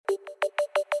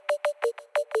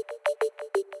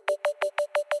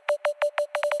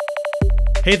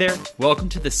Hey there, welcome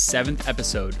to the 7th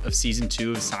episode of Season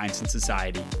 2 of Science and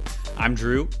Society. I'm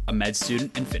Drew, a med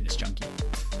student and fitness junkie.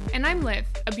 And I'm Liv,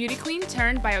 a beauty queen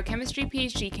turned biochemistry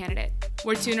PhD candidate.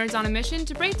 We're two nerds on a mission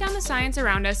to break down the science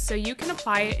around us so you can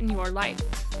apply it in your life.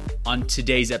 On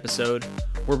today's episode,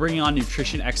 we're bringing on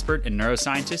nutrition expert and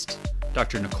neuroscientist,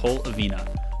 Dr. Nicole Avena,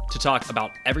 to talk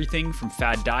about everything from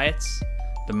fad diets,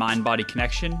 the mind-body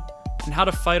connection, and how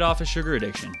to fight off a sugar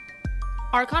addiction.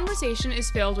 Our conversation is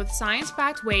filled with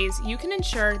science-backed ways you can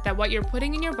ensure that what you're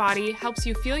putting in your body helps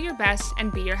you feel your best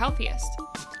and be your healthiest.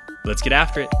 Let's get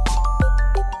after it.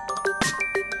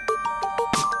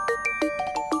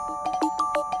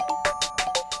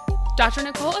 Dr.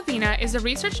 Nicole Avena is a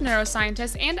research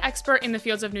neuroscientist and expert in the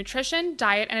fields of nutrition,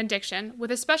 diet, and addiction,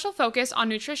 with a special focus on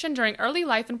nutrition during early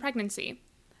life and pregnancy.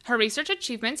 Her research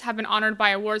achievements have been honored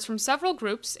by awards from several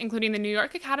groups, including the New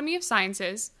York Academy of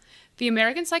Sciences, the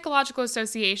American Psychological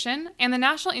Association, and the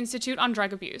National Institute on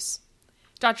Drug Abuse.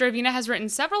 Dr. Avena has written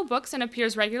several books and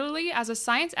appears regularly as a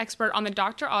science expert on The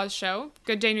Dr. Oz Show,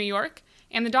 Good Day New York,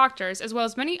 and The Doctors, as well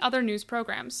as many other news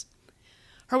programs.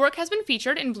 Her work has been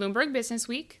featured in Bloomberg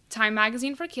Businessweek, Time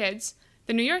Magazine for Kids,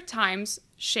 The New York Times,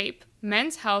 Shape,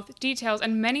 Men's Health, Details,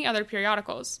 and many other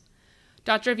periodicals.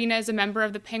 Dr. Avena is a member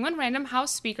of the Penguin Random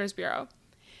House Speakers Bureau.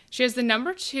 She has the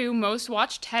number 2 most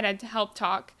watched TED Health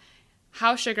Talk,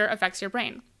 How Sugar Affects Your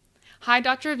Brain. Hi,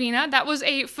 Dr. Avena. That was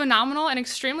a phenomenal and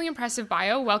extremely impressive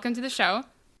bio. Welcome to the show.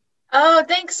 Oh,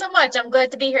 thanks so much. I'm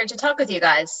glad to be here to talk with you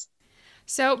guys.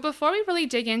 So before we really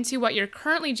dig into what you're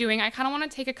currently doing, I kind of want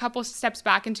to take a couple steps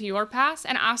back into your past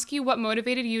and ask you what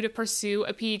motivated you to pursue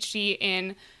a PhD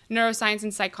in neuroscience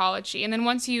and psychology. And then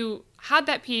once you had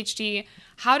that PhD,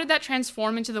 how did that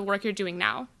transform into the work you're doing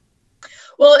now?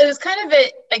 Well, it was kind of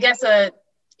a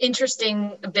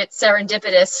interesting, a bit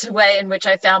serendipitous way in which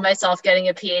I found myself getting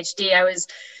a PhD. I was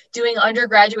doing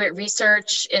undergraduate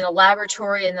research in a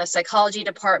laboratory in the psychology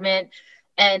department,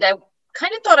 and I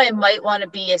kind of thought I might want to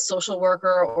be a social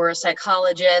worker or a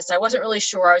psychologist. I wasn't really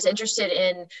sure. I was interested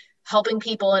in helping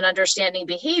people and understanding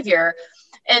behavior.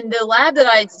 And the lab that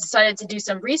I decided to do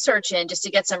some research in, just to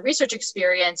get some research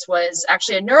experience, was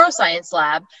actually a neuroscience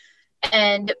lab.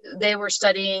 And they were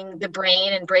studying the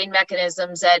brain and brain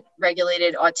mechanisms that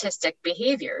regulated autistic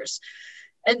behaviors.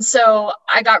 And so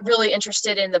I got really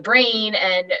interested in the brain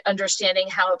and understanding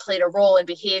how it played a role in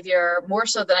behavior, more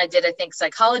so than I did, I think,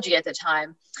 psychology at the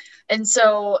time. And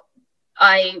so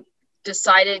I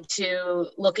decided to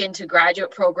look into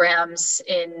graduate programs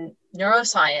in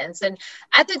neuroscience. And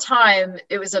at the time,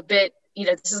 it was a bit,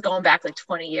 this is going back like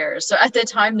 20 years. So at the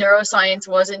time, neuroscience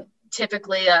wasn't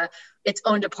typically its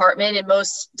own department. In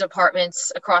most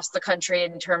departments across the country,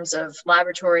 in terms of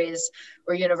laboratories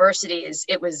or universities,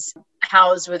 it was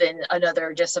housed within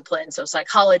another discipline, so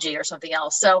psychology or something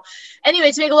else. So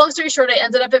anyway, to make a long story short, I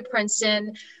ended up at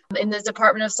Princeton in the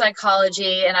Department of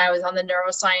Psychology, and I was on the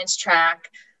neuroscience track.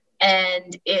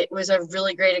 And it was a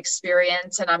really great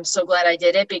experience, and I'm so glad I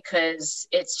did it, because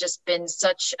it's just been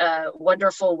such a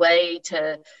wonderful way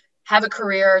to have a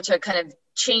career, to kind of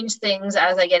change things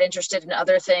as I get interested in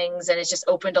other things, and it's just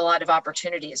opened a lot of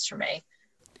opportunities for me.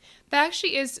 That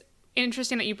actually is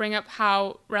interesting that you bring up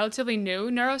how relatively new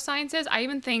neuroscience is. I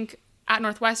even think at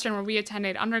Northwestern, where we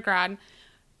attended undergrad,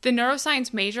 the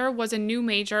neuroscience major was a new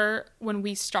major when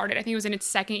we started. I think it was in its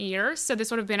second year. So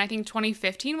this would have been, I think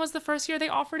 2015 was the first year they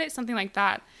offered it, something like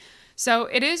that. So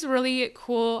it is really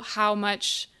cool how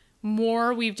much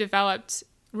more we've developed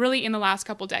really in the last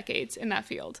couple decades in that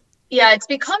field. Yeah, it's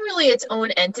become really its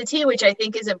own entity, which I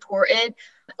think is important.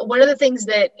 One of the things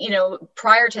that,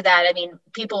 prior to that,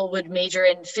 people would major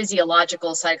in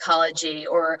physiological psychology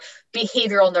or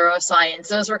behavioral neuroscience.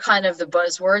 Those were kind of the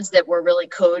buzzwords that were really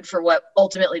code for what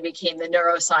ultimately became the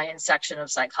neuroscience section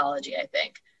of psychology, I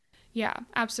think. Yeah,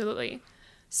 absolutely.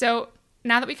 So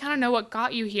now that we kind of know what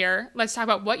got you here, let's talk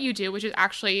about what you do, which is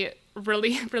actually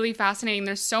really, really fascinating.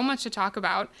 There's so much to talk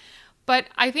about. But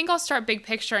I think I'll start big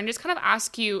picture and just kind of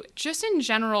ask you, just in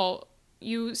general,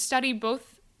 you study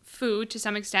both food to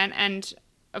some extent and,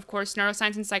 of course,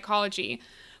 neuroscience and psychology.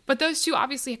 But those two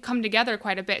obviously come together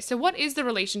quite a bit. So what is the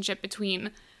relationship between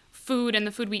food and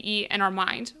the food we eat and our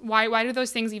mind? Why do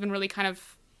those things even really kind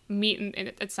of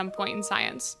meet at some point in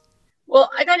science?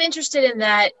 Well, I got interested in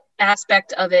that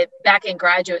aspect of it back in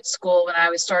graduate school when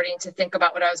I was starting to think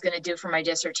about what I was going to do for my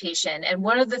dissertation. And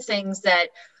one of the things that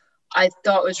I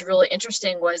thought was really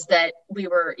interesting was that we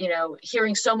were,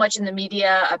 hearing so much in the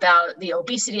media about the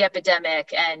obesity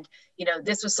epidemic. And,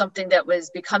 this was something that was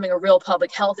becoming a real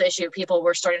public health issue. People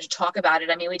were starting to talk about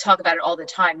it. We talk about it all the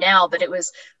time now, but it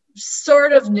was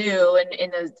sort of new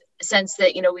in the sense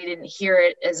that, we didn't hear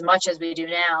it as much as we do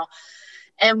now.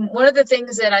 And one of the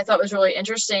things that I thought was really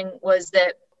interesting was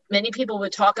that many people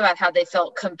would talk about how they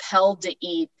felt compelled to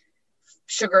eat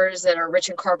sugars that are rich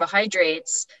in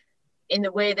carbohydrates in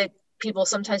the way that people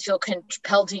sometimes feel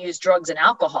compelled to use drugs and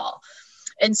alcohol.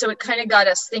 And so it kind of got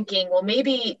us thinking, well,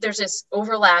 maybe there's this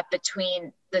overlap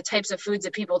between the types of foods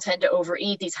that people tend to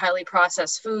overeat, these highly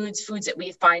processed foods that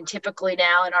we find typically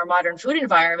now in our modern food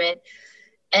environment,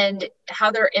 and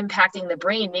how they're impacting the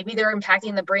brain. Maybe they're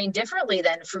impacting the brain differently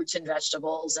than fruits and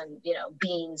vegetables and,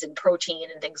 beans and protein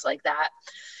and things like that.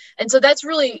 And so that's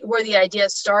really where the idea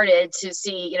started, to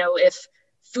see, if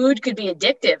food could be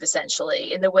addictive,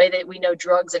 essentially, in the way that we know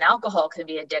drugs and alcohol can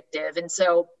be addictive. And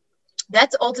so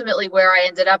that's ultimately where I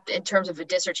ended up in terms of a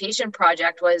dissertation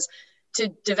project, was to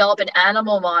develop an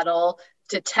animal model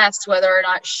to test whether or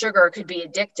not sugar could be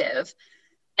addictive.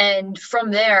 And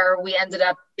from there, we ended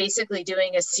up basically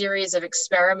doing a series of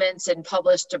experiments and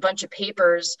published a bunch of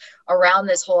papers around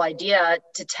this whole idea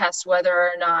to test whether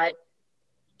or not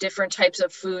different types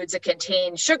of foods that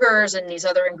contain sugars and these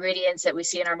other ingredients that we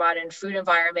see in our modern food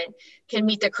environment can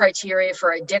meet the criteria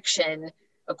for addiction,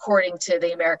 according to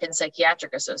the American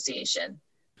Psychiatric Association.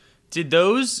 Did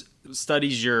those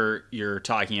studies you're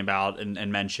talking about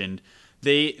and mentioned,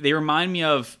 they remind me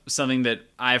of something that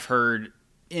I've heard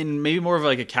in maybe more of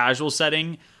like a casual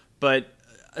setting, but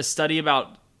a study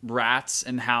about rats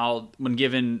and how when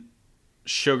given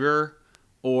sugar,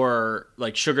 or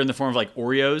like sugar in the form of like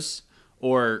Oreos,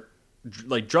 or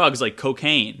like drugs like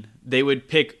cocaine, they would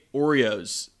pick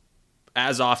Oreos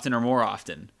as often or more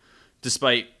often,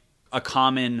 despite a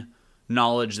common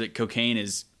knowledge that cocaine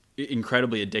is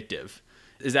incredibly addictive.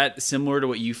 Is that similar to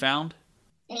what you found?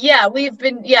 Yeah,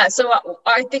 so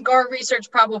I think our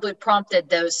research probably prompted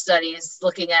those studies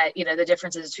looking at, the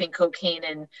differences between cocaine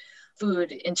and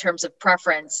food in terms of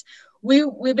preference. We've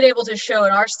been able to show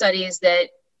in our studies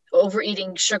that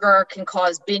overeating sugar can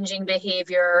cause binging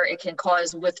behavior. It can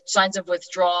cause signs of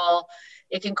withdrawal.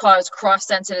 It can cause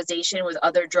cross-sensitization with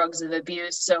other drugs of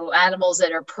abuse. So animals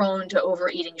that are prone to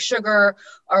overeating sugar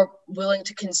are willing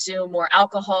to consume more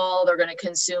alcohol. They're going to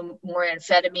consume more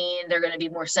amphetamine. They're going to be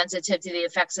more sensitive to the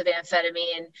effects of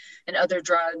amphetamine and other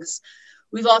drugs.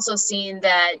 We've also seen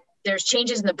that there's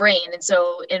changes in the brain. And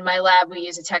so in my lab, we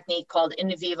use a technique called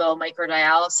in vivo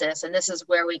microdialysis. And this is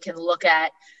where we can look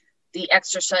at the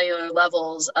extracellular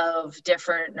levels of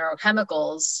different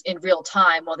neurochemicals in real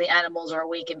time while the animals are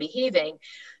awake and behaving.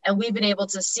 And we've been able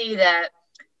to see that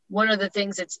one of the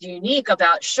things that's unique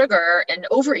about sugar, and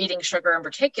overeating sugar in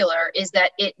particular, is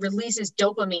that it releases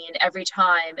dopamine every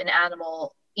time an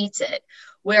animal eats it.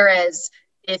 Whereas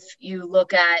if you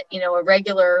look at, a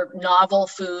regular novel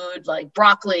food like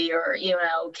broccoli or,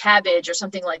 cabbage or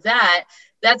something like that,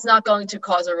 that's not going to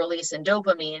cause a release in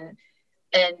dopamine.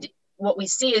 And what we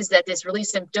see is that this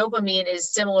release of dopamine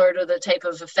is similar to the type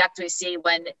of effect we see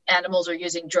when animals are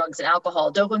using drugs and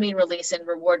alcohol. Dopamine release in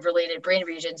reward-related brain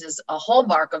regions is a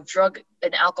hallmark of drug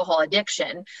and alcohol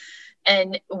addiction.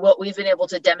 And what we've been able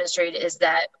to demonstrate is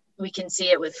that we can see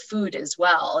it with food as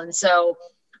well. And so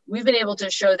we've been able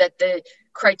to show that the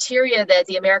criteria that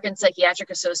the American Psychiatric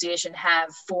Association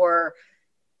have for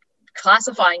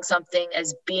classifying something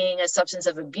as being a substance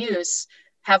of abuse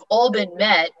have all been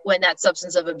met when that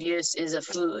substance of abuse is a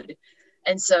food.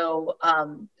 And so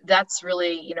that's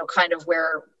really, kind of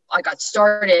where I got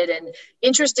started. And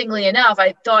interestingly enough,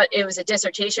 I thought it was a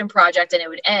dissertation project and it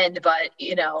would end, but,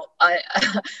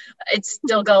 it's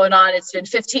still going on. It's been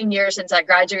 15 years since I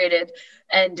graduated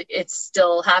and it's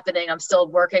still happening. I'm still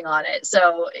working on it.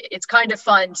 So it's kind of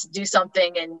fun to do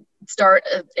something and start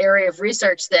an area of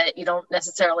research that you don't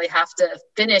necessarily have to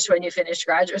finish when you finish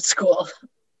graduate school.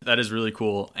 That is really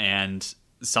cool, and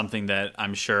something that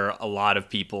I'm sure a lot of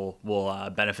people will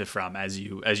benefit from as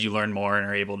you learn more and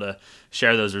are able to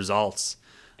share those results.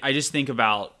 I just think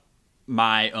about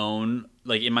my own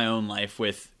life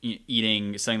with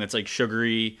eating something that's like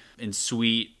sugary and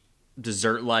sweet,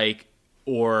 dessert-like,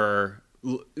 or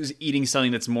eating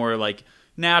something that's more like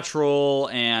natural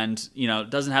and,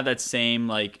 doesn't have that same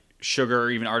like sugar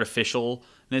or even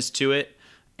artificialness to it.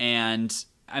 And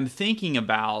I'm thinking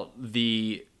about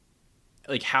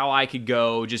how I could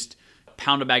go just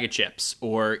pound a bag of chips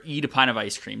or eat a pint of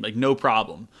ice cream, like no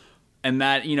problem. And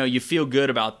that, you feel good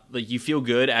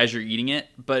as you're eating it,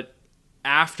 but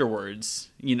afterwards,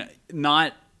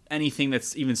 not anything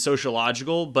that's even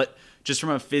sociological, but just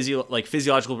from a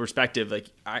physiological perspective,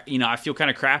 I feel kind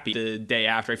of crappy the day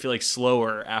after. I feel like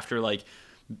slower after like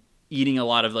eating a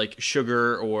lot of like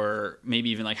sugar or maybe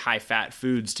even like high fat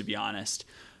foods, to be honest.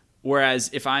 Whereas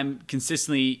if I'm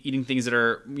consistently eating things that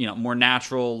are, more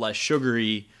natural, less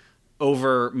sugary,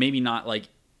 over maybe not like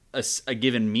a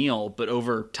given meal, but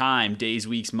over time, days,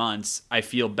 weeks, months, I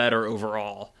feel better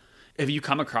overall. Have you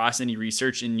come across any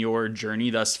research in your journey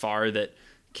thus far that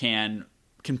can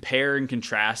compare and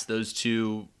contrast those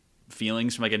two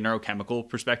feelings from like a neurochemical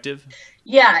perspective?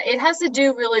 Yeah, it has to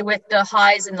do really with the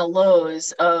highs and the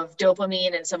lows of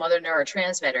dopamine and some other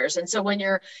neurotransmitters. And so when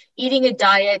you're eating a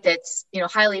diet that's,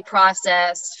 highly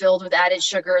processed, filled with added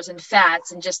sugars and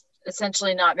fats and just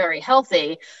essentially not very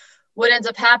healthy, what ends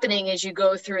up happening is you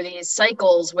go through these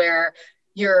cycles where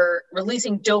you're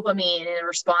releasing dopamine in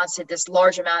response to this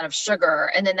large amount of sugar.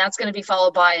 And then that's going to be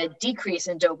followed by a decrease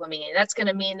in dopamine. That's going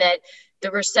to mean that the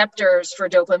receptors for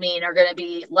dopamine are going to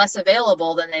be less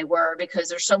available than they were because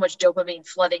there's so much dopamine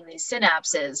flooding these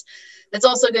synapses. That's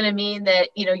also going to mean that,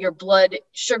 your blood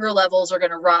sugar levels are going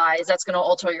to rise. That's going to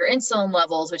alter your insulin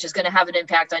levels, which is going to have an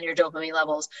impact on your dopamine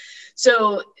levels.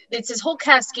 So it's this whole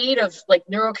cascade of like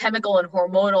neurochemical and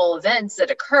hormonal events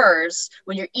that occurs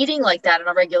when you're eating like that on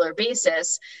a regular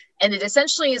basis. And it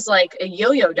essentially is like a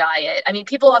yo-yo diet. I mean,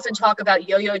 people often talk about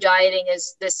yo-yo dieting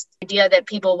as this idea that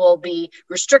people will be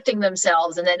restricting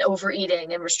themselves and then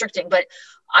overeating and restricting. But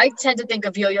I tend to think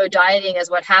of yo-yo dieting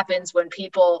as what happens when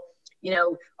people,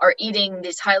 are eating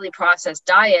these highly processed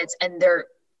diets and their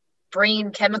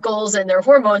brain chemicals and their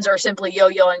hormones are simply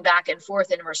yo-yoing back and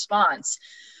forth in response.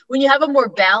 When you have a more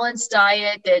balanced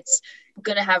diet that's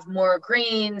going to have more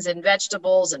grains and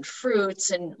vegetables and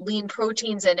fruits and lean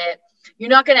proteins in it, you're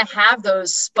not going to have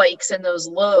those spikes and those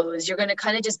lows. You're going to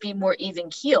kind of just be more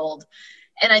even keeled.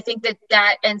 And I think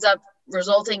that ends up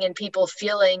resulting in people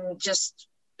feeling just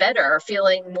better,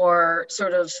 feeling more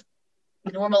sort of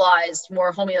normalized,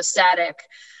 more homeostatic.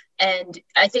 And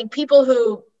I think people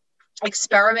who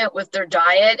experiment with their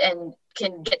diet and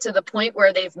can get to the point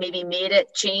where they've maybe made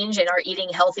it change and are eating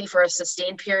healthy for a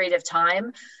sustained period of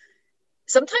time,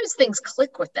 sometimes things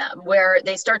click with them where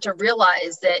they start to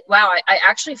realize that, wow, I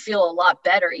actually feel a lot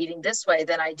better eating this way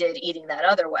than I did eating that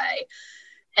other way.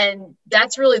 And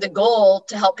that's really the goal,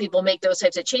 to help people make those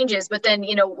types of changes. But then,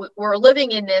 we're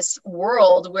living in this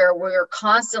world where we're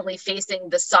constantly facing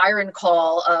the siren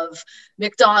call of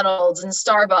McDonald's and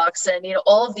Starbucks and,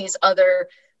 all of these other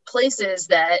places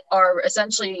that are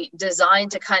essentially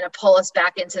designed to kind of pull us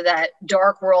back into that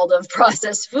dark world of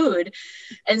processed food.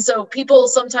 And so people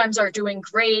sometimes are doing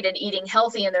great and eating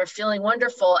healthy and they're feeling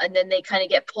wonderful. And then they kind of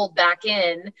get pulled back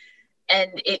in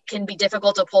and it can be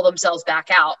difficult to pull themselves back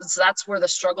out. So that's where the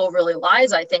struggle really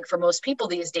lies, I think, for most people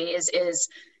these days, is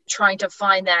trying to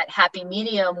find that happy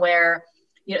medium where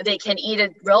they can eat a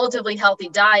relatively healthy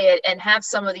diet and have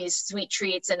some of these sweet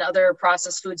treats and other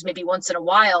processed foods maybe once in a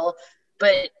while,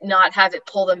 but not have it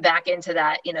pull them back into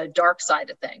that, dark side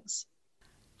of things.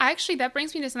 Actually, that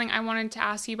brings me to something I wanted to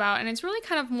ask you about, and it's really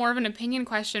kind of more of an opinion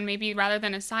question, maybe rather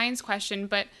than a science question,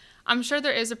 but I'm sure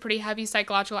there is a pretty heavy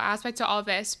psychological aspect to all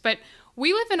this. But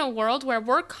we live in a world where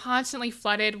we're constantly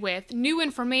flooded with new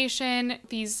information,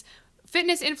 these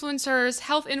fitness influencers,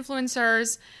 health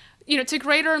influencers, to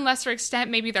greater and lesser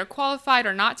extent, maybe they're qualified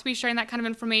or not to be sharing that kind of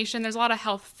information. There's a lot of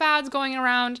health fads going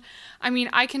around. I mean,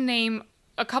 I can name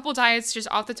a couple diets just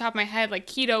off the top of my head, like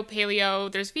keto,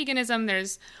 paleo, there's veganism,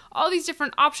 there's all these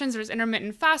different options, there's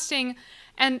intermittent fasting,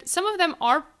 and some of them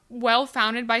are well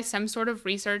founded by some sort of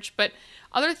research, but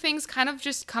other things kind of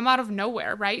just come out of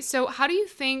nowhere, right? So how do you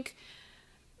think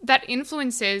that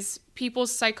influences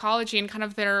people's psychology and kind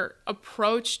of their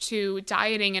approach to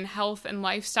dieting and health and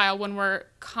lifestyle when we're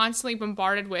constantly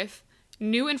bombarded with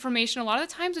new information? A lot of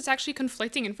the times it's actually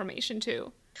conflicting information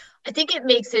too. I think it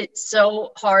makes it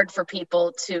so hard for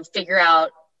people to figure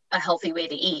out a healthy way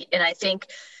to eat. And I think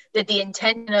that the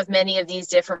intention of many of these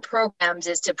different programs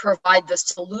is to provide the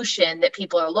solution that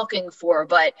people are looking for.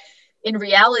 But in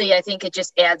reality, I think it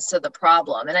just adds to the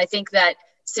problem. And I think that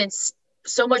since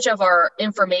so much of our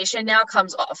information now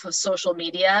comes off of social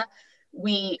media,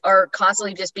 we are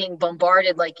constantly just being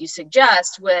bombarded, like you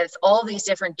suggest, with all these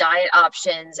different diet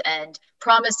options and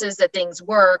promises that things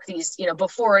work, these,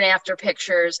 before and after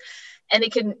pictures. And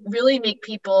it can really make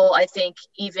people, I think,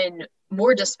 even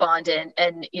more despondent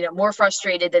and, more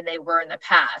frustrated than they were in the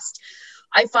past.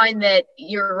 I find that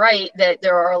you're right, that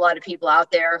there are a lot of people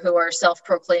out there who are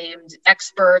self-proclaimed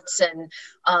experts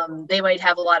and they might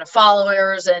have a lot of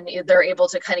followers and they're able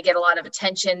to kind of get a lot of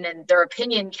attention and their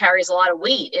opinion carries a lot of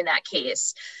weight in that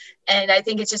case. And I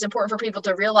think it's just important for people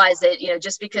to realize that,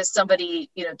 just because somebody,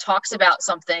 talks about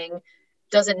something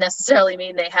doesn't necessarily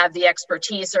mean they have the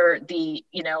expertise or the,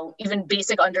 even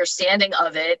basic understanding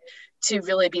of it to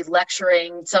really be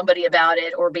lecturing somebody about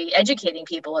it or be educating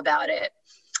people about it.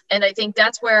 And I think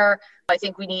that's where I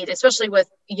think we need, especially with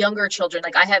younger children,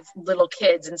 like I have little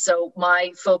kids. And so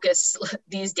my focus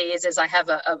these days, as I have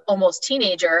a almost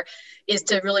teenager, is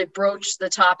to really broach the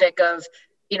topic of,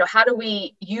 how do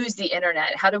we use the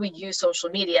internet? How do we use social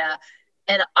media?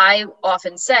 And I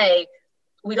often say,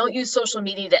 we don't use social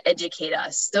media to educate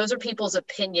us. Those are people's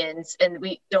opinions, and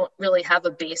we don't really have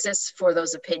a basis for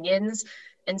those opinions.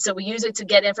 And so we use it to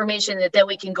get information that then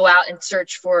we can go out and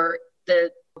search for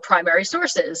the primary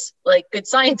sources like good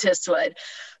scientists would.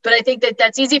 But I think that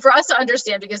that's easy for us to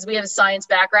understand because we have a science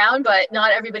background, but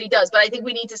not everybody does. But I think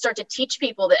we need to start to teach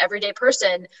people, the everyday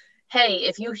person, hey,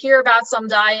 if you hear about some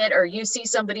diet or you see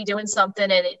somebody doing something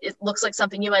and it looks like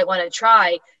something you might want to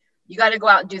try, you got to go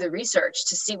out and do the research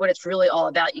to see what it's really all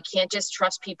about. You can't just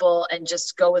trust people and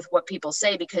just go with what people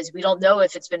say because we don't know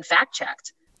if it's been fact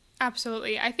checked.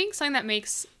 Absolutely. I think something that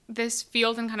makes this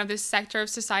field and kind of this sector of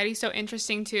society so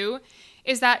interesting too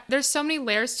is that there's so many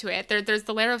layers to it. There's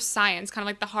the layer of science, kind of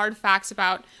like the hard facts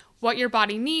about what your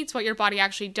body needs, what your body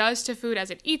actually does to food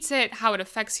as it eats it, how it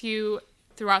affects you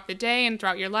throughout the day and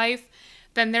throughout your life.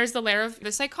 Then there's the layer of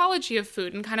the psychology of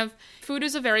food, and kind of food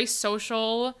is a very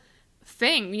social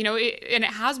thing, and it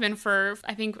has been for,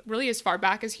 I think, really as far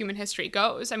back as human history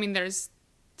goes. I mean, there's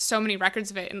so many records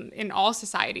of it in all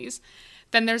societies.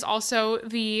 Then there's also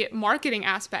the marketing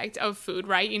aspect of food,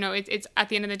 right? It's at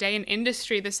the end of the day an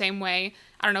industry the same way,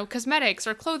 I don't know, cosmetics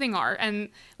or clothing are. And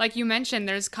like you mentioned,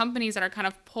 there's companies that are kind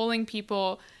of pulling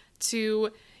people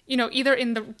to, either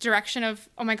in the direction of,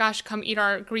 oh my gosh, come eat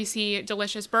our greasy,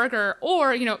 delicious burger,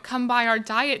 or, come buy our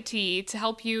diet tea to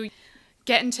help you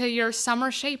get into your summer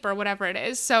shape or whatever it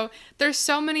is. So there's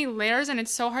so many layers, and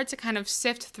it's so hard to kind of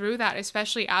sift through that,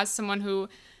 especially as someone who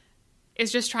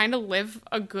is just trying to live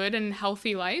a good and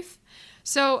healthy life.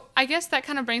 So I guess that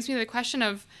kind of brings me to the question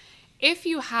of, if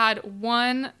you had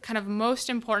one kind of most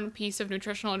important piece of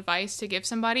nutritional advice to give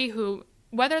somebody who,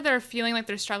 whether they're feeling like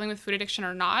they're struggling with food addiction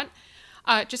or not,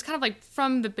 just kind of like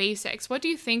from the basics, what do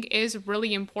you think is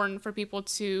really important for people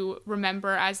to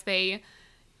remember as they,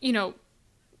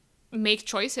 make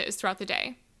choices throughout the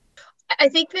day? I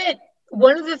think that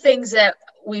one of the things that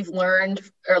we've learned,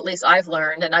 or at least I've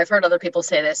learned, and I've heard other people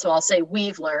say this, so I'll say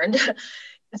we've learned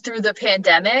through the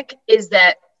pandemic, is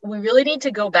that we really need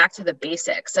to go back to the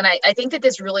basics. And I think that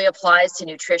this really applies to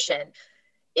nutrition.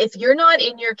 If you're not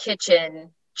in your kitchen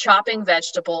chopping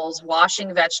vegetables,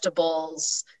 washing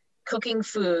vegetables, cooking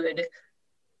food,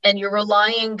 and you're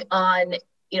relying on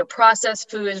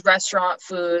processed foods, restaurant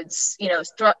foods,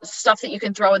 stuff that you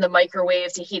can throw in the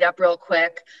microwave to heat up real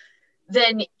quick,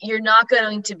 then you're not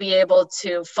going to be able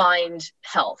to find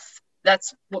health.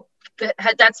 That's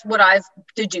what I've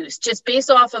deduced, just based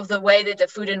off of the way that the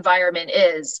food environment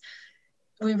is.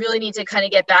 We really need to kind of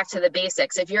get back to the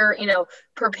basics. If you're,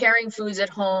 preparing foods at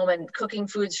home and cooking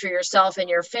foods for yourself and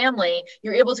your family,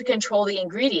 you're able to control the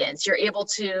ingredients. You're able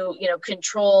to,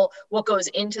 control what goes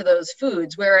into those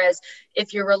foods. Whereas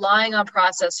if you're relying on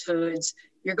processed foods,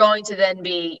 you're going to then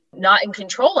be not in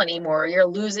control anymore. You're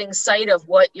losing sight of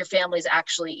what your family's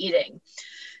actually eating.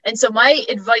 And so my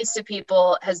advice to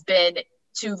people has been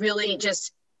to really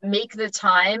just make the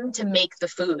time to make the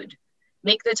food.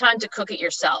 Make the time to cook it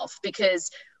yourself, because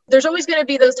there's always going to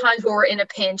be those times where we're in a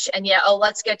pinch and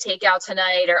let's get takeout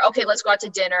tonight, or okay, let's go out to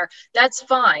dinner. That's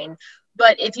fine.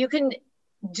 But if you can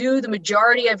do the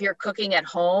majority of your cooking at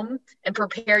home and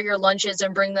prepare your lunches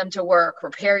and bring them to work,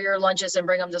 prepare your lunches and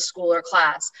bring them to school or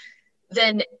class,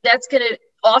 then that's going to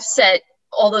offset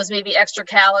all those maybe extra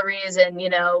calories and,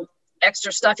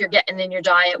 extra stuff you're getting in your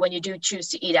diet when you do choose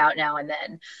to eat out now and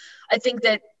then. I think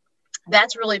that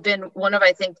that's really been one of,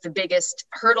 I think, the biggest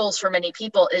hurdles for many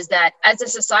people, is that as a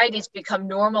society, it's become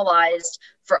normalized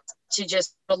for us to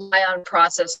just rely on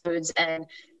processed foods and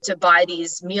to buy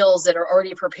these meals that are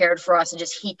already prepared for us and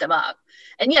just heat them up.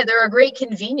 And they're a great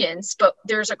convenience, but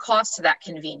there's a cost to that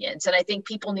convenience. And I think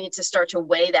people need to start to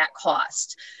weigh that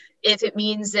cost. If it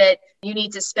means that you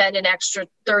need to spend an extra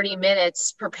 30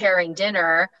 minutes preparing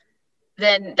dinner,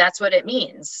 then that's what it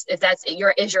means. If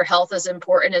is your health as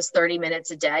important as 30 minutes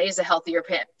a day? Is a healthier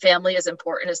family as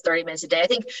important as 30 minutes a day? I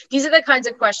think these are the kinds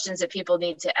of questions that people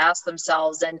need to ask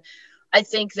themselves. And I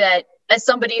think that as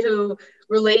somebody who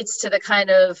relates to the kind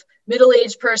of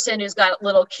middle-aged person who's got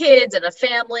little kids and a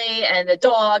family and a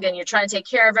dog, and you're trying to take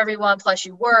care of everyone, plus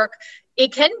you work,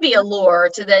 it can be a lure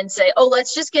to then say, oh,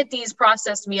 let's just get these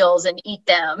processed meals and eat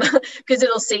them because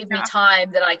it'll save me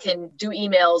time that I can do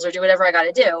emails or do whatever I got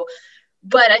to do.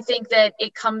 But I think that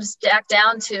it comes back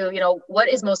down to, what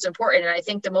is most important. And I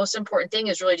think the most important thing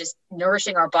is really just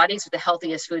nourishing our bodies with the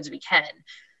healthiest foods we can.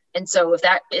 And so if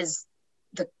that is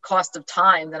the cost of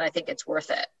time, then I think it's worth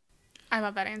it. I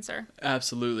love that answer.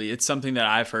 Absolutely. It's something that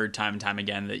I've heard time and time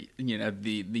again, that,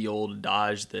 the old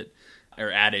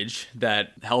adage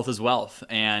that health is wealth.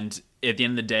 And at the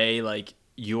end of the day, like,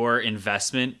 your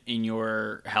investment in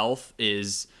your health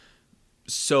is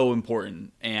so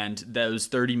important. And those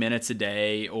 30 minutes a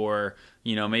day, or,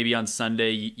 maybe on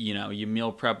Sunday, you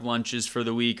meal prep lunches for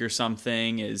the week or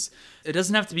something, it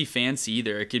doesn't have to be fancy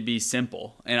either. It could be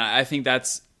simple. And I think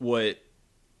that's what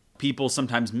people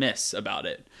sometimes miss about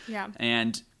it. Yeah.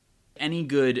 And any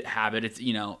good habit,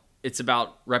 it's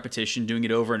about repetition, doing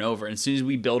it over and over. And as soon as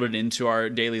we build it into our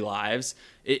daily lives,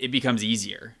 it becomes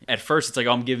easier. At first, it's like,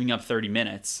 oh, I'm giving up 30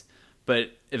 minutes.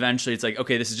 But eventually it's like,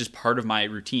 okay, this is just part of my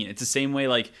routine. It's the same way,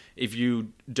 like, if you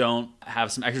don't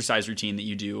have some exercise routine that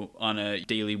you do on a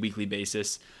daily, weekly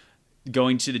basis,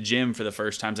 going to the gym for the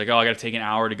first time, it's like, oh, I got to take an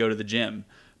hour to go to the gym.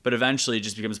 But eventually it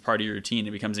just becomes part of your routine.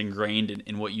 It becomes ingrained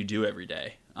in what you do every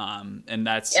day. And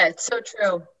that's... Yeah, it's so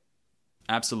true.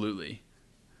 Absolutely.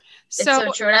 It's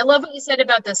so true. And I love what you said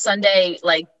about the Sunday,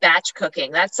 like, batch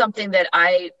cooking. That's something that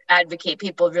I advocate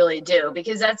people really do,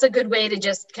 because that's a good way to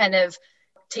just kind of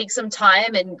take some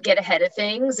time and get ahead of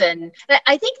things. And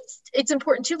I think it's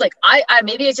important too. Like, I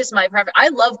maybe it's just my preference. I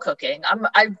love cooking.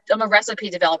 I'm a recipe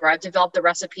developer. I've developed the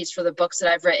recipes for the books that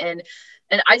I've written.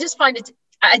 And I just find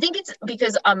I think it's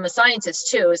because I'm a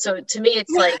scientist too. So to me,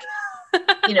 it's like,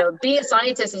 being a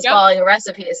scientist is following a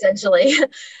recipe essentially.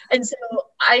 And so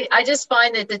I just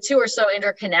find that the two are so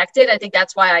interconnected. I think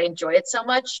that's why I enjoy it so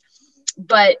much.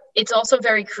 But it's also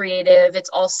very creative. It's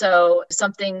also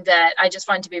something that I just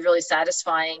find to be really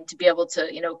satisfying, to be able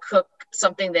to, cook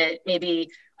something that maybe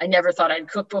I never thought I'd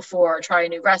cook before, or try a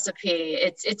new recipe.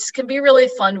 It can be a really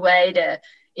fun way to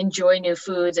enjoy new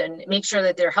foods and make sure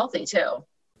that they're healthy too.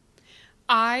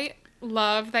 I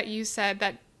love that you said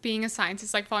that being a scientist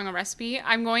is like following a recipe.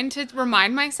 I'm going to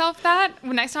remind myself that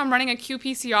when next time I'm running a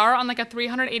qPCR on like a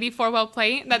 384 well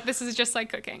plate, that this is just like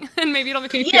cooking, and maybe it'll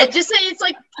make me feel... just say it's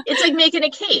like making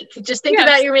a cake. Just think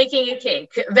about you're making a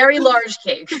cake, a very large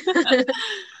cake.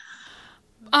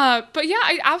 But yeah,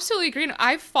 I absolutely agree.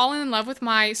 I've fallen in love with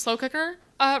my slow cooker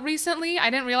recently.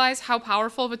 I didn't realize how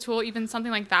powerful of a tool even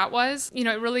something like that was. It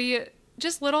really...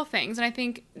 just little things. And I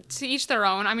think to each their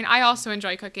own. I mean, I also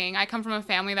enjoy cooking. I come from a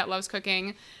family that loves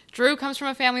cooking. Drew comes from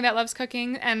a family that loves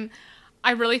cooking. And I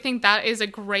really think that is a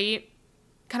great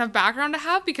kind of background to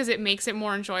have, because it makes it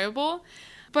more enjoyable.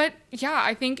 But yeah,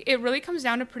 I think it really comes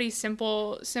down to pretty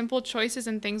simple choices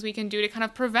and things we can do to kind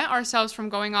of prevent ourselves from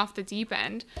going off the deep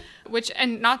end,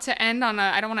 and not to end on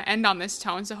I don't want to end on this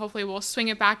tone, so hopefully we'll swing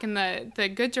it back in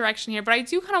the good direction here. But I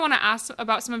do kind of want to ask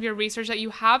about some of your research that you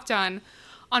have done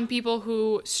on people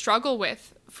who struggle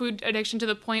with food addiction to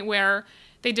the point where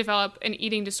they develop an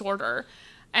eating disorder,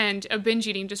 and a binge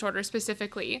eating disorder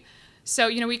specifically. So,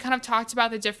 we kind of talked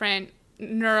about the different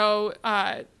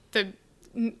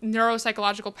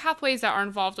neuropsychological pathways that are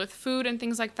involved with food and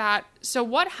things like that. So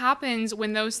what happens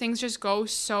when those things just go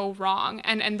so wrong,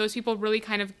 and those people really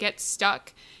kind of get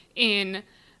stuck in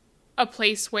a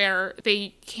place where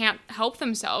they can't help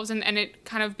themselves, and it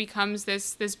kind of becomes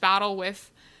this battle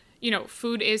with,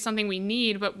 food is something we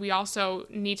need, but we also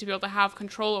need to be able to have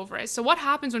control over it. So what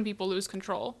happens when people lose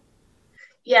control?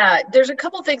 Yeah, there's a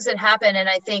couple things that happen. And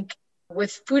I think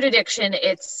with food addiction,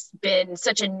 it's been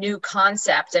such a new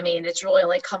concept. I mean, it's really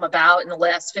only come about in the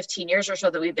last 15 years or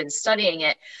so that we've been studying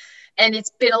it. And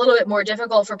it's been a little bit more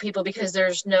difficult for people because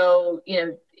there's no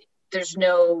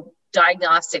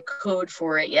diagnostic code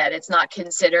for it yet. It's not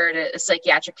considered a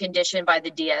psychiatric condition by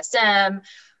the DSM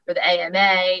or the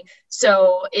AMA.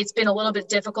 So it's been a little bit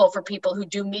difficult for people who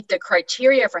do meet the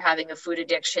criteria for having a food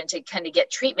addiction to kind of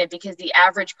get treatment, because the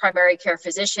average primary care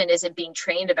physician isn't being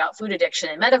trained about food addiction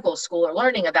in medical school or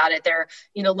learning about it. They're,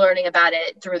 learning about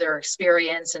it through their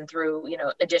experience and through,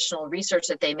 additional research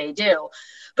that they may do.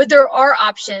 But there are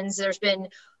options. There's been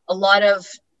a lot of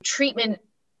treatment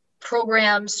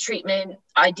programs, treatment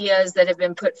ideas that have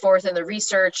been put forth in the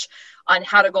research on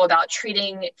how to go about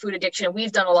treating food addiction.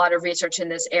 We've done a lot of research in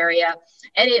this area,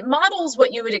 and it models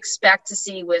what you would expect to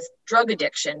see with drug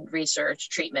addiction research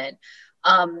treatment.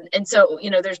 And so,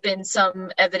 there's been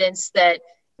some evidence that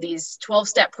these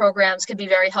 12-step programs can be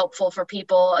very helpful for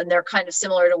people, and they're kind of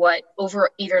similar to what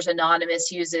Overeaters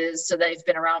Anonymous uses. So they've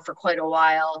been around for quite a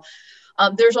while.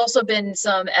 There's also been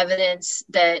some evidence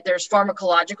that there's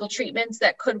pharmacological treatments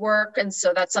that could work. And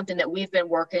so that's something that we've been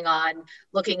working on,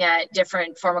 looking at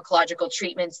different pharmacological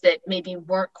treatments that maybe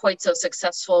weren't quite so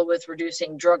successful with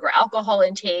reducing drug or alcohol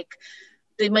intake.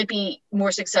 They might be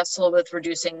more successful with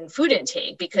reducing food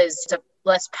intake, because it's a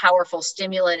less powerful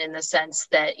stimulant in the sense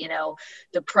that,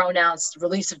 the pronounced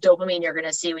release of dopamine you're going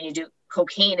to see when you do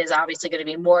cocaine is obviously going to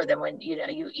be more than when,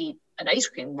 you eat an ice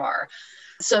cream bar.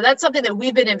 So that's something that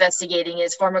we've been investigating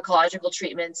is pharmacological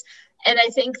treatments. And I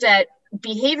think that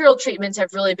behavioral treatments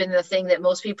have really been the thing that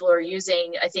most people are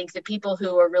using. I think the people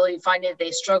who are really finding that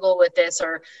they struggle with this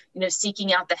are,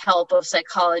 seeking out the help of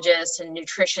psychologists and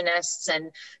nutritionists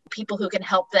and people who can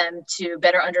help them to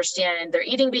better understand their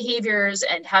eating behaviors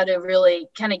and how to really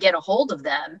kind of get a hold of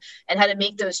them and how to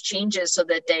make those changes so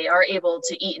that they are able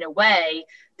to eat in a way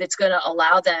that's going to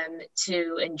allow them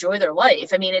to enjoy their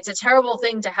life. I mean, it's a terrible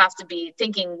thing to have to be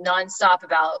thinking nonstop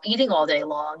about eating all day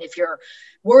long. If you're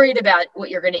worried about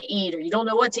what you're going to eat or you don't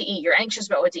know what to eat, you're anxious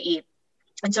about what to eat.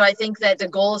 And so I think that the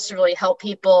goal is to really help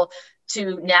people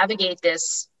to navigate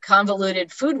this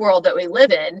convoluted food world that we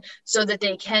live in so that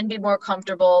they can be more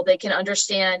comfortable. They can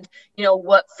understand,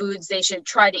 what foods they should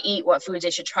try to eat, what foods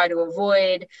they should try to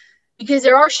avoid, because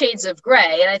there are shades of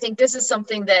gray. And I think this is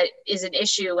something that is an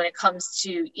issue when it comes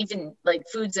to even like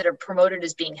foods that are promoted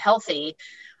as being healthy.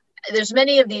 There's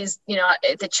many of these,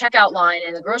 at the checkout line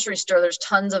in the grocery store, there's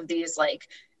tons of these like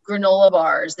granola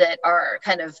bars that are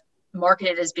kind of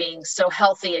marketed as being so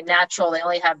healthy and natural. They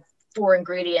only have 4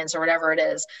 ingredients or whatever it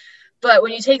is. But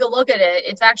when you take a look at it,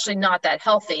 it's actually not that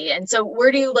healthy. And so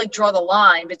where do you like draw the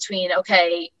line between,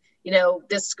 okay,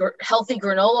 this healthy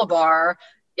granola bar,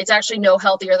 it's actually no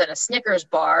healthier than a Snickers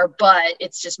bar, but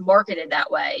it's just marketed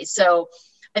that way. So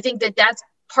I think that that's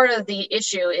part of the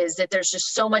issue is that there's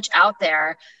just so much out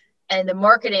there and the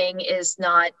marketing is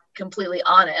not completely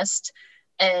honest.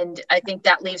 And I think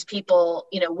that leaves people,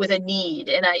 with a need.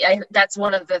 And I that's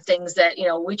one of the things that,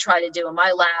 we try to do in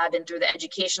my lab and through the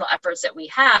educational efforts that we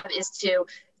have is to,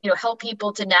 help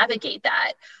people to navigate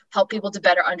that, help people to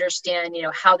better understand,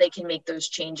 how they can make those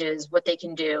changes, what they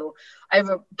can do. I have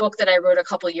a book that I wrote a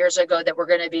couple of years ago that we're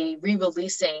going to be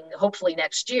re-releasing hopefully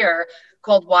next year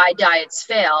called Why Diets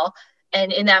Fail.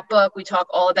 And in that book, we talk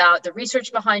all about the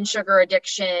research behind sugar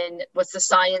addiction, what's the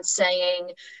science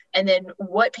saying, and then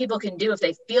what people can do if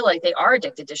they feel like they are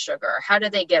addicted to sugar. How do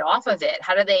they get off of it?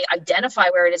 How do they identify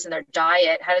where it is in their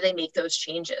diet? How do they make those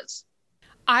changes?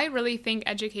 I really think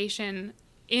education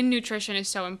in nutrition is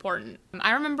so important.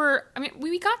 I remember,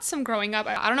 we got some growing up.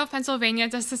 I don't know if Pennsylvania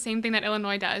does the same thing that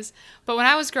Illinois does, but when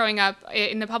I was growing up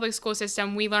in the public school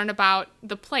system, we learned about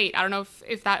the plate. I don't know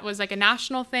if that was like a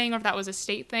national thing or if that was a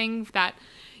state thing that,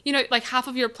 like half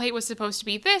of your plate was supposed to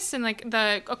be this and like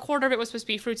a quarter of it was supposed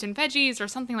to be fruits and veggies or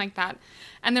something like that.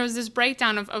 And there was this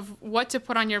breakdown of what to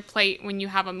put on your plate when you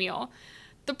have a meal.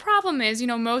 The problem is,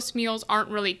 most meals aren't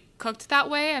really cooked that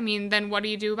way. Then what do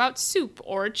you do about soup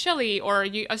or chili or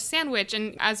a sandwich?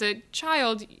 And as a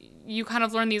child, you kind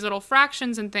of learn these little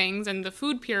fractions and things and the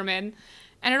food pyramid,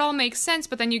 and it all makes sense.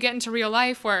 But then you get into real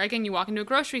life where, again, you walk into a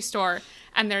grocery store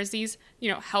and there's these,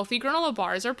 healthy granola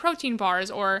bars or protein bars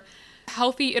or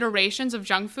healthy iterations of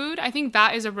junk food. I think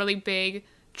that is a really big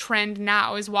trend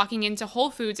now, is walking into Whole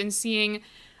Foods and seeing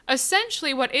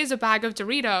essentially what is a bag of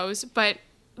Doritos, but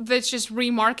that's just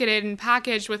remarketed and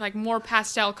packaged with like more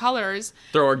pastel colors.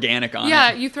 Throw organic on it.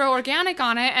 Yeah, you throw organic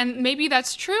on it, and maybe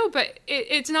that's true, but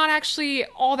it's not actually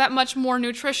all that much more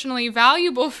nutritionally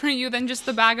valuable for you than just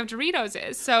the bag of Doritos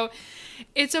is. So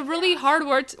it's a really hard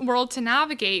world to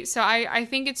navigate. So I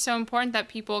think it's so important that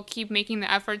people keep making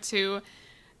the effort to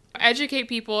educate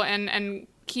people and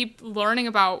keep learning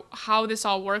about how this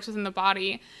all works within the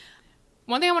body.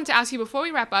 One thing I wanted to ask you before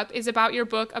we wrap up is about your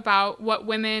book about what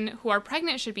women who are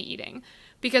pregnant should be eating,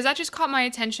 because that just caught my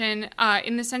attention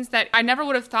in the sense that I never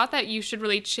would have thought that you should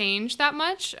really change that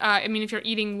much. If you're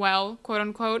eating well, quote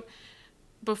unquote,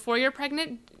 before you're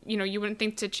pregnant, you wouldn't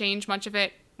think to change much of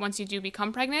it once you do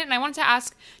become pregnant. And I wanted to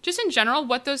ask, just in general,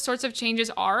 what those sorts of changes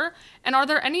are, and are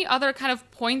there any other kind of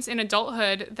points in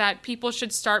adulthood that people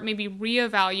should start maybe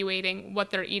reevaluating what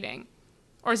they're eating?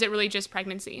 Or is it really just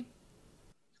pregnancy?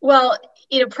 Well,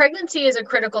 pregnancy is a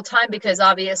critical time because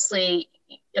obviously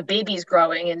a baby's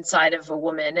growing inside of a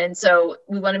woman. And so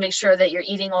we want to make sure that you're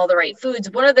eating all the right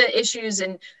foods. One of the issues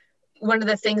and one of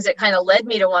the things that kind of led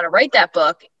me to want to write that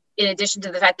book, in addition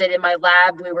to the fact that in my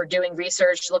lab, we were doing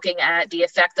research looking at the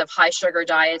effect of high sugar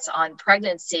diets on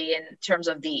pregnancy in terms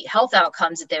of the health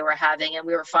outcomes that they were having. And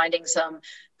we were finding some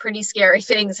pretty scary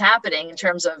things happening in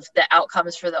terms of the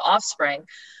outcomes for the offspring.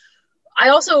 I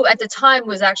also, at the time,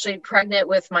 was actually pregnant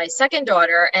with my second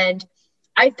daughter, and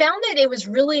I found that it was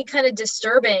really kind of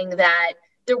disturbing that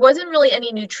there wasn't really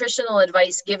any nutritional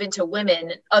advice given to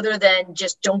women other than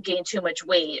just don't gain too much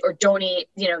weight or don't eat,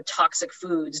 toxic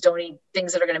foods, don't eat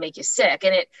things that are going to make you sick.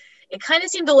 And it kind of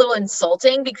seemed a little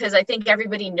insulting because I think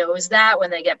everybody knows that when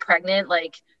they get pregnant,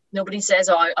 like Nobody says,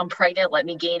 oh, I'm pregnant, let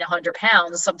me gain 100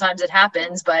 pounds. Sometimes it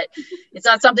happens, but it's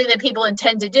not something that people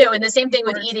intend to do. And the same thing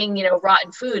with eating,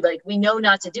 rotten food. Like, we know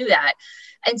not to do that.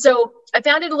 And so I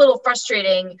found it a little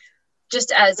frustrating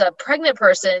just as a pregnant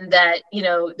person that,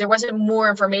 there wasn't more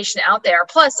information out there.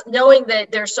 Plus, knowing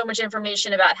that there's so much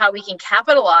information about how we can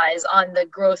capitalize on the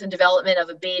growth and development of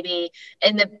a baby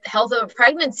and the health of a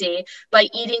pregnancy by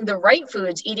eating the right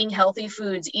foods, eating healthy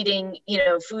foods, eating,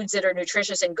 foods that are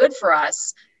nutritious and good for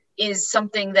us, is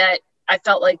something that I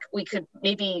felt like we could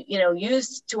maybe,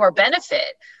 use to our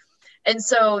benefit. And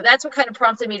so that's what kind of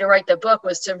prompted me to write the book,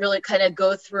 was to really kind of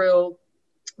go through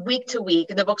week to week.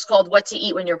 The book's called What to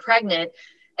Eat When You're Pregnant.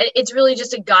 And it's really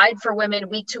just a guide for women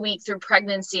week to week through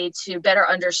pregnancy to better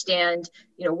understand,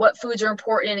 what foods are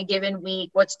important in a given week,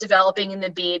 what's developing in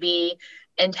the baby,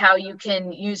 and how you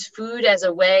can use food as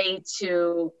a way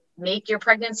to make your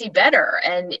pregnancy better.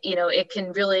 And, it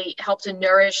can really help to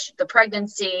nourish the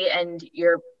pregnancy and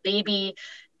your baby.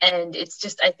 And it's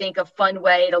just, I think, a fun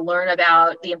way to learn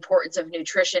about the importance of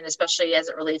nutrition, especially as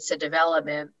it relates to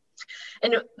development.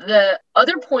 And the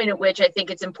other point at which I think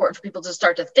it's important for people to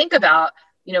start to think about,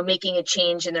 making a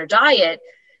change in their diet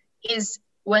is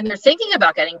when they're thinking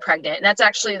about getting pregnant. And that's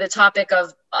actually the topic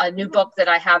of a new book that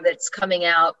I have that's coming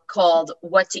out called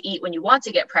What to Eat When You Want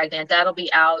to Get Pregnant. That'll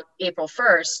be out April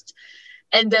 1st.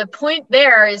 And the point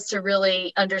there is to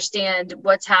really understand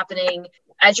what's happening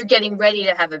as you're getting ready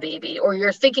to have a baby, or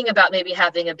you're thinking about maybe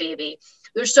having a baby.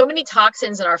 There's so many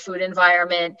toxins in our food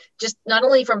environment, just not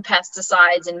only from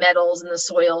pesticides and metals in the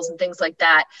soils and things like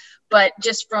that, but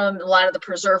just from a lot of the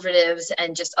preservatives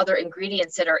and just other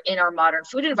ingredients that are in our modern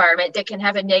food environment that can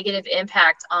have a negative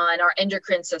impact on our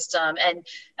endocrine system. And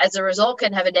as a result,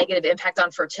 can have a negative impact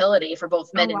on fertility for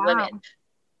both men and women.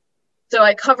 So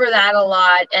I cover that a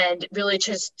lot and really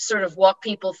just sort of walk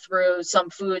people through some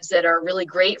foods that are really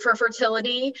great for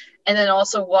fertility, and then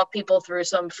also walk people through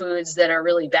some foods that are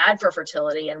really bad for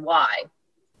fertility and why.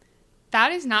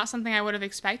 That is not something I would have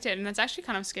expected, and that's actually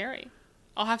kind of scary.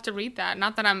 I'll have to read that.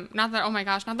 Not that oh my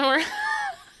gosh, not that we're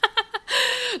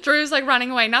Drew's like running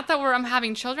away. Not that I'm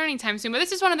having children anytime soon, but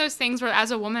this is one of those things where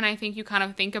as a woman, I think you kind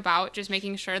of think about just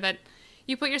making sure that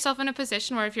you put yourself in a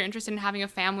position where if you're interested in having a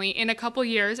family in a couple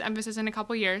years, emphasis in a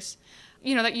couple years,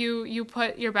 that you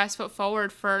put your best foot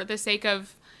forward for the sake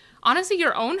of, honestly,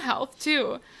 your own health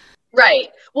too. Right.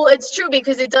 Well, it's true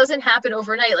because it doesn't happen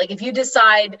overnight. Like if you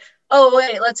decide, oh,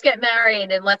 wait, let's get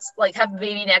married and let's have a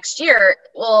baby next year.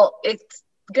 Well, it's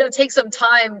going to take some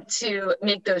time to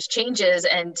make those changes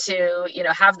and to,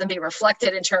 have them be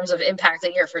reflected in terms of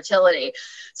impacting your fertility.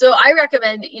 So I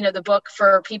recommend, the book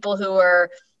for people who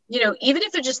are, even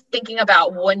if they're just thinking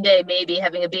about one day maybe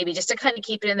having a baby, just to kind of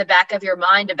keep it in the back of your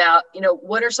mind about,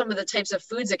 what are some of the types of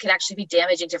foods that can actually be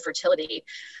damaging to fertility.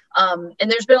 And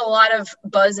there's been a lot of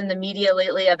buzz in the media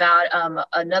lately about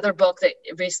another book that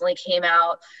recently came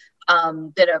out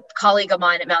that a colleague of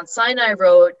mine at Mount Sinai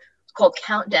wrote called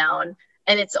Countdown.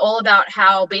 And it's all about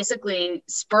how basically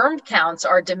sperm counts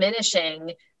are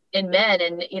diminishing in men.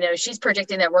 And, she's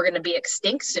predicting that we're going to be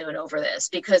extinct soon over this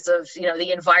because of,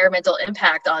 the environmental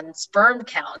impact on sperm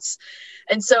counts.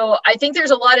 And so I think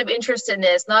there's a lot of interest in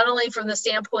this, not only from the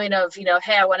standpoint of,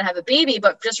 hey, I want to have a baby,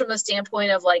 but just from the standpoint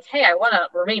of like, hey, I want to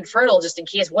remain fertile just in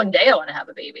case one day I want to have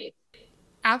a baby.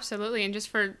 Absolutely. And just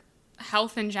for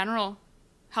health in general,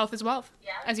 health is wealth,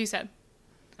 as you said.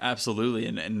 Absolutely.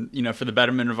 And for the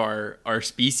betterment of our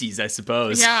species, I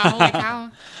suppose. Yeah, holy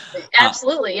cow.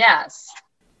 Absolutely, yes.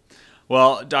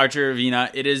 Well, Dr.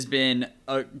 Avina, it has been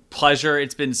a pleasure.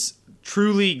 It's been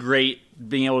truly great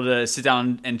being able to sit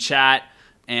down and chat,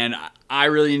 and I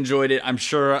really enjoyed it. I'm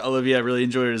sure Olivia really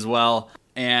enjoyed it as well,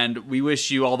 and we wish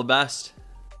you all the best.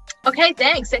 Okay,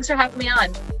 thanks. Thanks for having me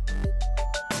on.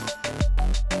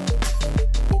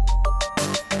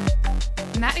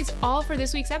 And that is all for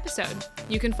this week's episode.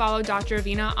 You can follow Dr.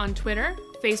 Avina on Twitter,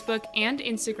 Facebook, and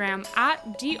Instagram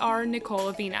at Dr.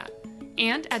 Nicole Avina,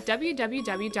 and at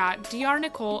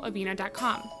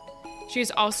www.drnicoleavina.com. She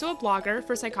is also a blogger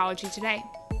for Psychology Today.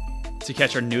 To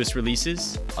catch our newest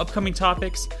releases, upcoming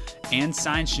topics, and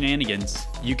science shenanigans,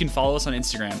 you can follow us on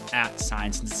Instagram at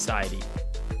Science and Society.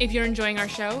 If you're enjoying our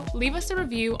show, leave us a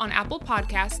review on Apple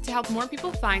Podcasts to help more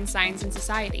people find Science and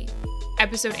Society.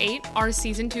 Episode 8, our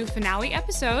Season 2 finale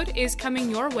episode, is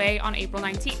coming your way on April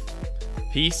 19th.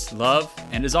 Peace, love,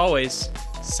 and as always,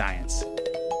 science.